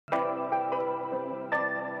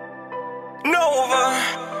Nova.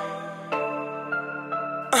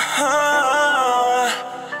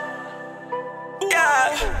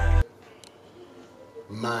 Yeah.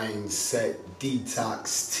 Mindset Detox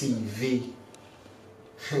TV.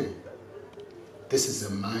 This is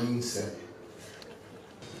a mindset.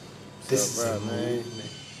 This is a man.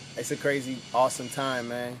 It's a crazy, awesome time,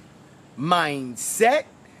 man. Mindset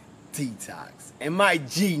Detox. And my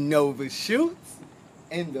G Nova shoots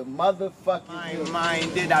in the motherfucking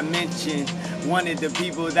mind. Did I mention one of the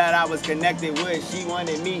people that I was connected with? She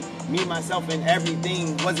wanted me, myself, and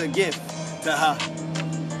everything was a gift to her.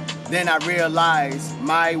 Then I realized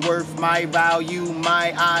my worth, my value,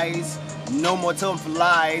 my eyes. No more time for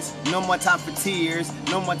lies, no more time for tears,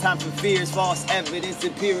 no more time for fears, false evidence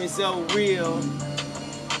appearing so real.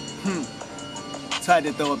 Tried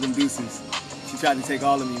to throw up them deuces. She tried to take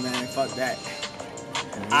all of me, man, fuck that.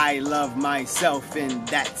 I love myself and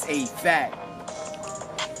that's a fact.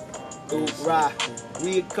 Hoorah,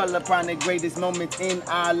 we color upon the greatest moments in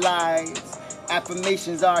our lives.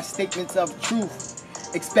 Affirmations are statements of truth.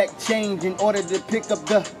 Expect change in order to pick up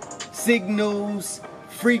the signals.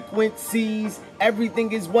 Frequencies,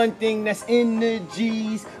 everything is one thing, that's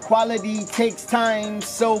energies. Quality takes time,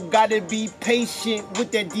 so gotta be patient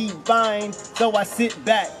with that divine. So I sit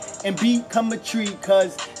back and become a tree,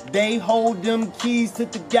 cause they hold them keys to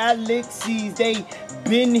the galaxies. They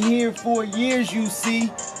been here for years, you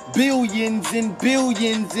see. Billions and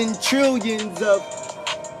trillions of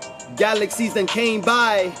galaxies that came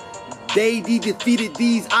by. They defeated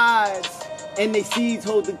these odds, and they seeds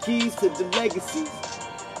hold the keys to the legacies.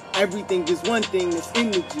 Everything is one thing, it's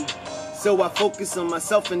energy. So I focus on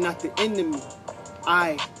myself and not the enemy.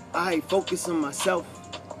 I focus on myself.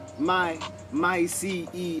 My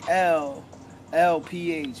CELPH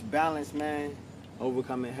balance, man.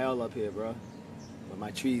 Overcoming hell up here, bro. But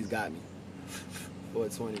my trees got me.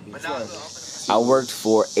 420 B. I worked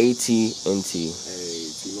for AT&T. Hey,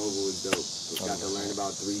 T-Mobile was dope. Got to learn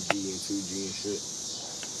about 3G and 2G and shit.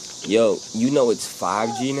 Yo, you know it's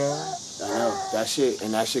 5G now? I know. That shit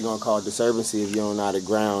gonna cause disturbancy if you don't know how to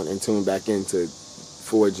ground and tune back into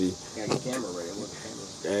 4G. Got your camera ready. I want the camera.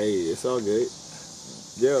 Hey, it's all good.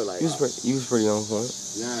 Yo, like... You was pretty on point.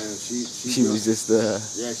 Yeah, she was just,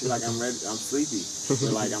 Yeah, she's like, I'm ready, I'm sleepy.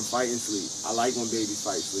 But like, I'm fighting sleep. I like when babies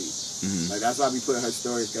fight sleep. Like, that's why I be putting her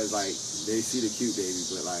stories, because like, they see the cute baby,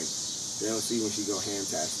 but like, they don't see when she go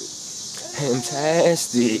ham-tastic.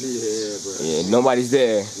 Fantastic. Yeah, bro. Yeah, nobody's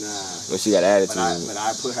there. Nah. When she got attitude. But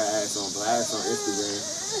I put her ass on blast on Instagram.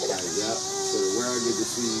 Like, yep. So the world get to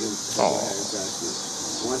see them fantastic.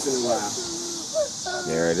 Once in a while.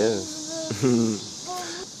 There it is.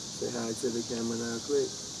 Say hi to the camera now, quick.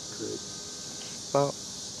 Well.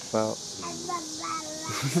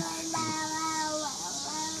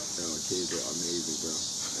 Yo, kids are amazing, bro.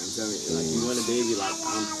 I'm telling you, like, you want a baby, like,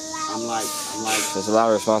 I'm like. There's a lot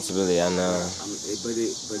of responsibility, I know. But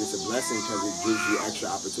it's a blessing because it gives you extra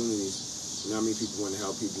opportunities. You know how many people want to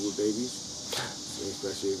help people with babies?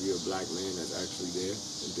 Especially if you're a black man that's actually there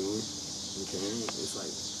and doing and caring. It's like,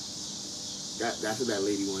 that's what that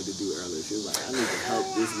lady wanted to do earlier. She was like, I need to help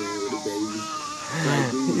this man with a baby. Like,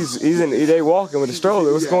 they walking with a stroller.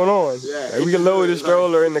 What's going on? Yeah. Like, we can lower the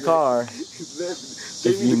stroller in the car.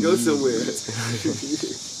 They need to go somewhere.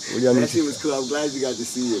 That shit was cool. I'm glad you got to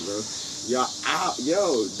see it, bro. Yo,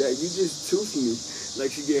 that you just toothed me.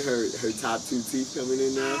 Like, she get her top 2 teeth coming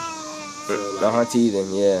in now. So, like, her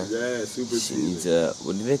teething, yeah. Yeah, super She teething. needs a,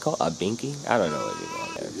 what do they call it? A binky? I don't know what they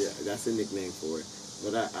call it. Yeah, that's a nickname for it.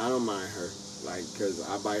 But I don't mind her, like, because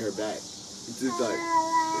I bite her back. It's just like,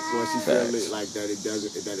 once she feels it, like, that it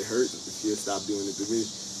hurts, she'll stop doing it to me.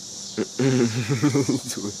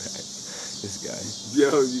 Do it back. This guy.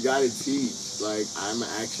 Yo, you gotta teach. Like, I'm an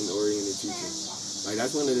action-oriented teacher. Like,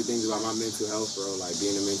 that's one of the things about my mental health, bro. Like,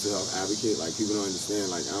 being a mental health advocate, like, people don't understand.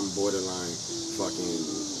 Like, I'm borderline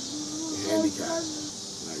fucking handicapped.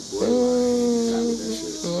 Like, borderline handicapped with that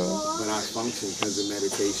shit. But I function because of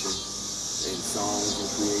meditation and songs and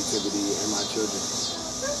creativity and my children.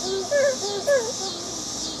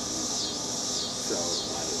 So,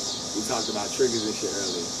 like, we talked about triggers and shit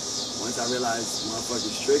earlier. Once I realized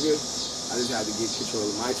motherfuckers trigger, I just had to get control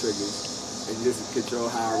of my triggers and just control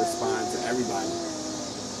how I respond to everybody.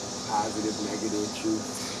 Positive, negative,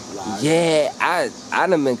 truth, lies. Yeah, I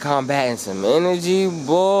done been combating some energy,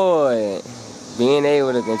 boy. Being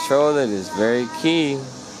able to control it is very key.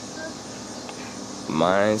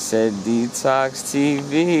 Mindset Detox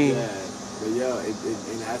TV. Yeah, but yo,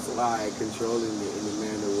 and that's why controlling it in the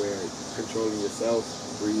manner where controlling yourself,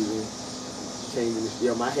 breathing, changing the,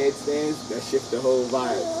 yo, my headstands, that shift the whole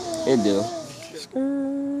vibe. It do.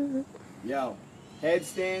 Yo,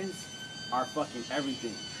 headstands, are fucking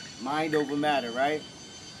everything. Mind over matter, right?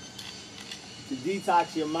 To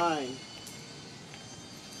detox your mind, you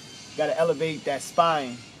gotta elevate that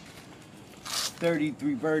spine.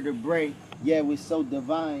 33 vertebrae, yeah, we're so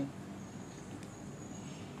divine.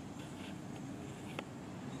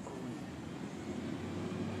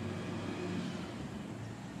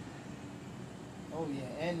 Oh yeah,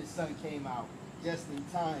 and the sun came out just in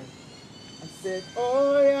time. I said,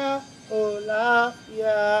 oh yeah, hola,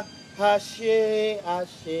 yeah, hashe,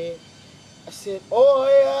 hashe. I said, oh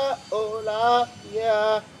yeah, hola,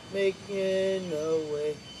 yeah, making a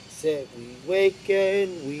way. Said we wake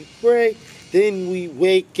and we pray, then we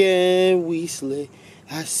wake and we slay.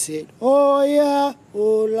 I said, oh yeah,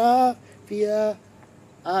 hola, yeah,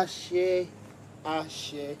 ashe,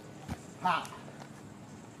 ashe. Ha.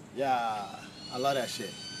 Yeah, I love that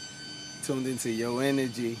shit. Tuned into your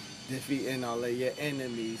energy, defeating all of your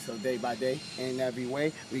enemies. So day by day, in every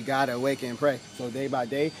way, we gotta wake and pray. So day by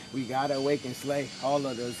day, we gotta wake and slay all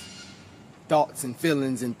of those thoughts and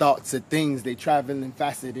feelings and thoughts of things. They traveling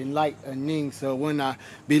faster than lightning. So when I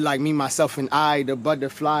be like me, myself, and I, the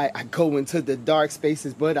butterfly, I go into the dark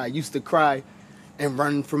spaces, but I used to cry and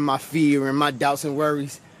run from my fear and my doubts and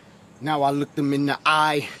worries. Now I look them in the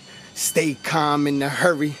eye, stay calm in a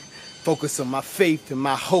hurry, focus on my faith and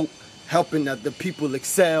my hope, helping other people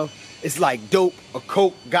excel. It's like dope or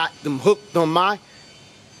coke, got them hooked on my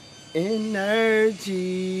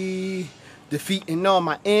energy, defeating all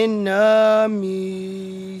my enemies.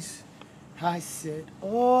 I said,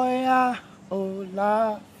 oh yeah, oh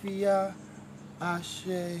la, fia,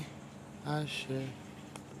 ashe, ashe.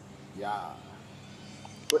 Yeah.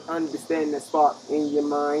 But understand that spark in your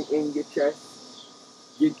mind, in your chest.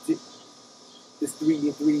 Get it. This 3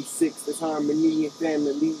 and 3, 6, this harmony and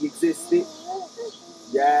family existed.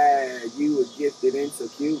 Yeah, you were gifted and so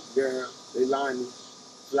cute, girl. Leilani,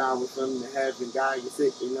 flower from the heaven, God, you're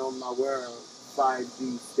sitting on my world.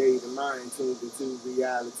 5D state of mind, tuned into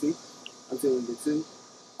reality. I'm tuned into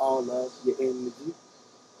all of your energy.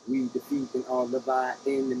 We defeating all of our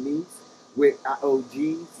enemies with our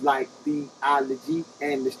OGs like theology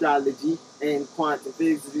and astrology and quantum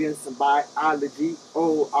physics and some biology,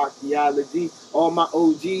 archaeology. All my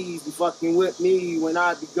OGs be fucking with me when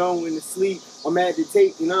I be going to sleep or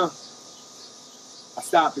meditating. I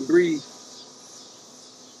stop and breathe.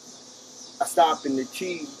 I stop in the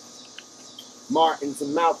cheese. Martin's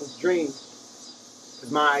and Malcolm's dream.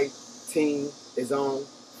 Cause my team is on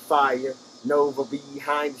fire. Nova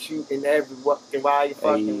behind the shooting every fucking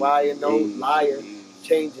wire, no liar.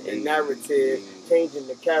 Changing the narrative, changing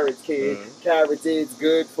the carrot kid. Carrot is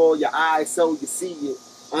good for your eyes so you see it.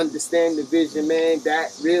 Understand the vision, man,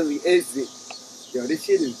 that really is it. Yo, this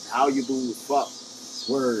shit is valuable as fuck.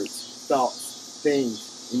 Words, thoughts,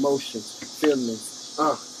 things, emotions, feelings.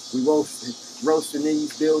 We roasting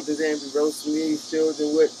these buildings and we roasting these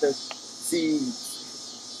children with the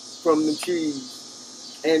seeds from the trees.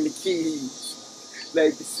 And the keys,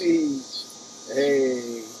 like the seeds.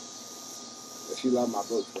 Hey. But she love my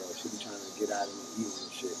books, bro. She be trying to get out of me eating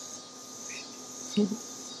and shit.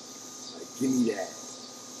 Like, give me that.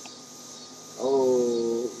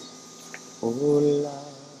 Oh. Hola.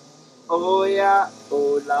 Oh, yeah.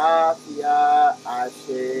 Hola, fia.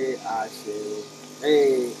 Ashe, ashe.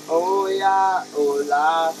 Hey. Oh, yeah.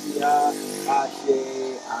 Hola, fia.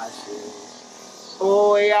 Ashe, ashe.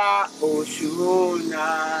 Oh yeah,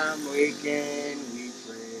 Oshuna, waken we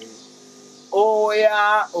pray. Oh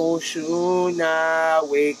yeah, Oshuna,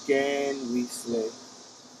 waken we slay.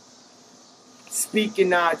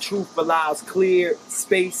 Speaking our truth allows clear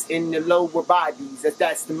space in the lower bodies, as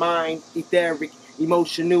that's the mind, etheric,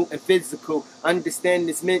 emotional, and physical. Understand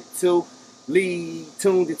it's meant to lead,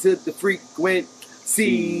 tuned into the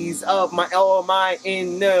frequencies of my all my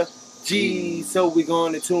inner G, so we're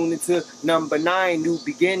gonna tune into number 9, new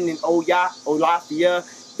beginning. Oh yeah, Olafia,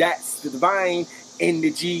 that's the divine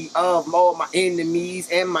energy of all my enemies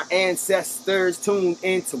and my ancestors tuned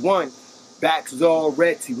into one. Backs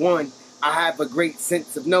already won. I have a great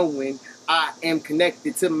sense of knowing I am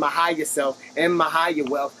connected to my higher self and my higher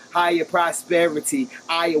wealth, higher prosperity.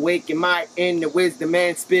 I awaken my inner wisdom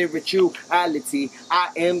and spirituality.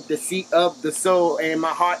 I am the seat of the soul and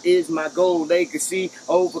my heart is my goal. Legacy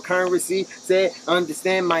over currency. Say,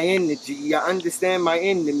 understand my energy. I understand my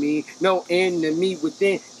enemy. No enemy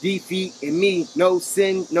within defeat in me. No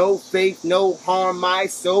sin, no faith, no harm. My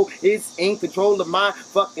soul is in control of my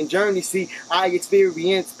fucking journey. See, I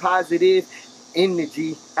experience positive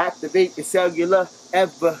energy, activating cellular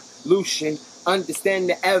evolution. Understand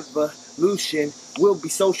the evolution will be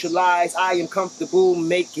socialized. I am comfortable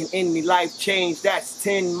making any life change. That's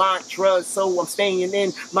 10 mantras, so I'm staying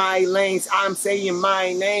in my lanes. I'm saying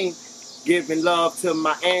my name, giving love to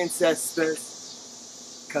my ancestors.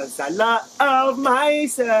 'Cause I love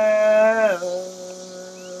myself.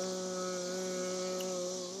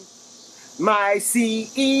 My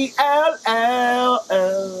CELLPH,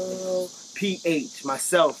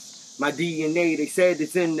 myself. My DNA, they said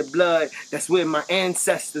it's in the blood. That's where my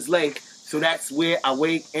ancestors lay. So that's where I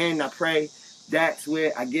wake and I pray. That's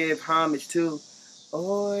where I give homage to.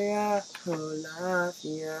 Oh yeah, oh la,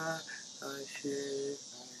 yeah, I should.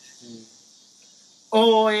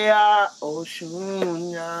 Oh yeah, oh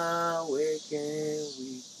shunya, where can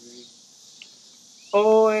we pray?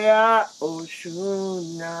 Oh yeah, oh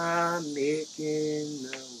shunya, making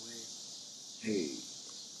the way. Hey,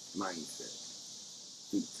 mindset.